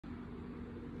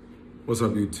What's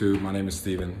up, YouTube? My name is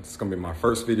Steven. It's gonna be my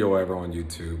first video ever on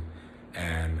YouTube.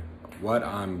 And what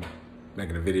I'm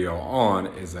making a video on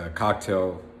is a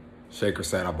cocktail shaker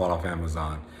set I bought off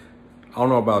Amazon. I don't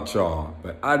know about y'all,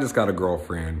 but I just got a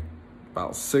girlfriend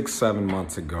about 6-7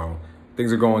 months ago.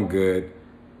 Things are going good,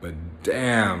 but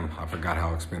damn, I forgot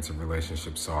how expensive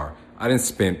relationships are. I didn't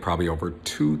spend probably over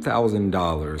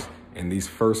 $2,000 in these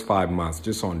first 5 months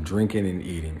just on drinking and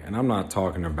eating. And I'm not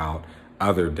talking about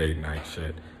other date night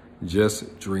shit.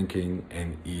 Just drinking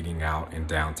and eating out in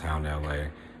downtown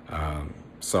LA.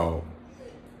 So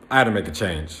I had to make a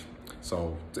change.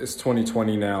 So it's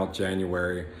 2020 now,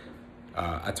 January.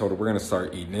 I told her we're gonna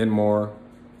start eating in more.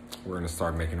 We're gonna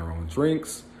start making our own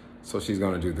drinks. So she's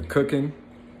gonna do the cooking.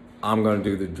 I'm gonna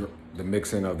do the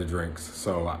mixing of the drinks.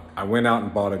 So I went out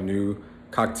and bought a new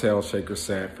cocktail shaker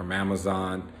set from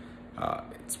Amazon.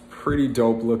 It's pretty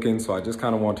dope looking, so I just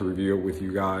kind of want to review it with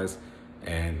you guys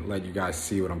and let you guys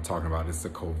see what I'm talking about. It's the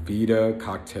Koviti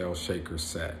cocktail shaker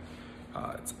set.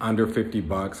 It's under 50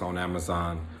 bucks on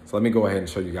Amazon. So let me go ahead and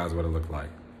show you guys what it looked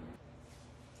like.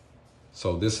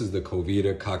 So this is the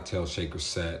Koviti cocktail shaker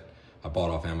set I bought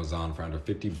off Amazon for under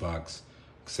 50 bucks.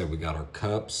 Like I said, we got our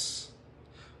cups.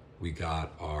 We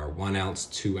got our 1 ounce,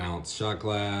 2 ounce shot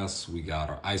glass. We got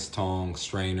our ice tongs,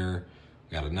 strainer.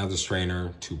 We got another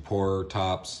strainer, 2 pour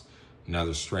tops,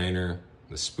 another strainer,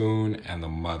 the spoon, and the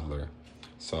muddler.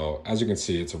 So as you can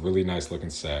see, it's a really nice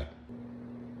looking set.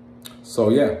 So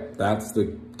yeah, that's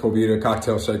the Koviti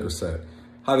cocktail shaker set.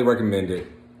 Highly recommend it.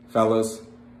 Fellas,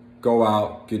 go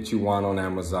out, get you one on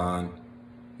Amazon.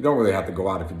 You don't really have to go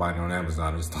out if you're buying it on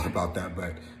Amazon. I just thought about that,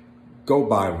 but go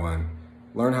buy one.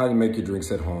 Learn how to make your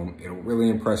drinks at home. It'll really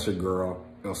impress your girl.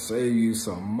 It'll save you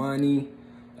some money.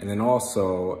 And then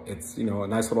also, it's, you know, a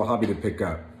nice little hobby to pick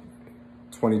up.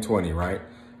 2020, right?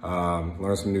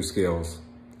 Learn some new skills.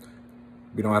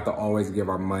 We don't have to always give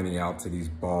our money out to these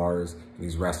bars and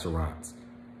these restaurants.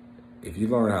 If you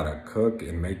learn how to cook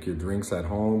and make your drinks at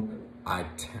home, I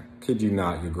kid you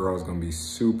not, your girl's gonna be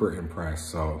super impressed.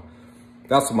 So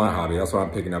that's my hobby. That's what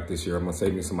I'm picking up this year. I'm gonna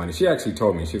save me some money. She actually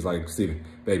told me, she's like, Steven,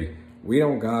 baby, we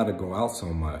don't gotta go out so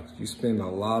much. You spend a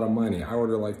lot of money. I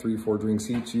order like 3 or 4 drinks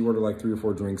each. You order like 3 or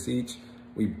 4 drinks each.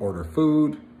 We order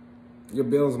food. Your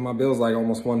bills, my bills like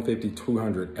almost 150,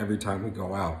 200 every time we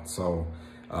go out. So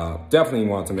definitely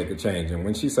want to make a change. And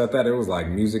when she said that, it was like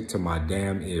music to my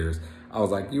damn ears. I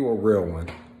was like, you a real one.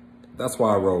 That's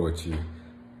why I roll with you.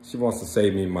 She wants to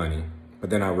save me money. But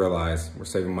then I realized we're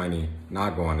saving money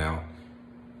not going out.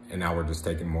 And now we're just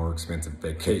taking more expensive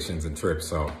vacations and trips.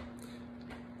 So,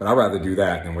 but I'd rather do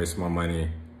that than waste my money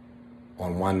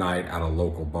on one night at a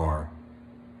local bar.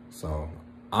 So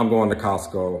I'm going to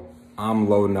Costco. I'm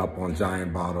loading up on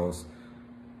giant bottles,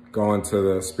 going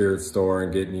to the spirit store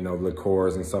and getting, you know,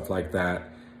 liqueurs and stuff like that.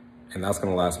 And that's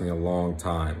gonna last me a long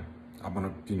time. I'm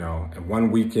gonna, you know, in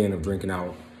one weekend of drinking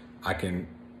out, I can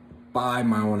buy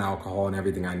my own alcohol and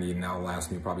everything I need, and that'll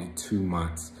last me probably 2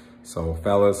 months. So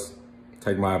fellas,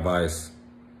 take my advice,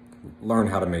 learn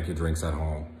how to make your drinks at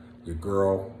home. Your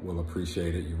girl will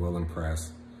appreciate it, you will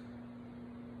impress.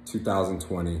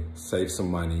 2020, save some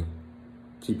money,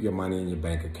 keep your money in your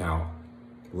bank account,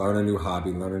 learn a new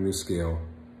hobby, learn a new skill,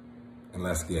 and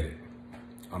let's get it.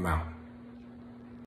 I'm out.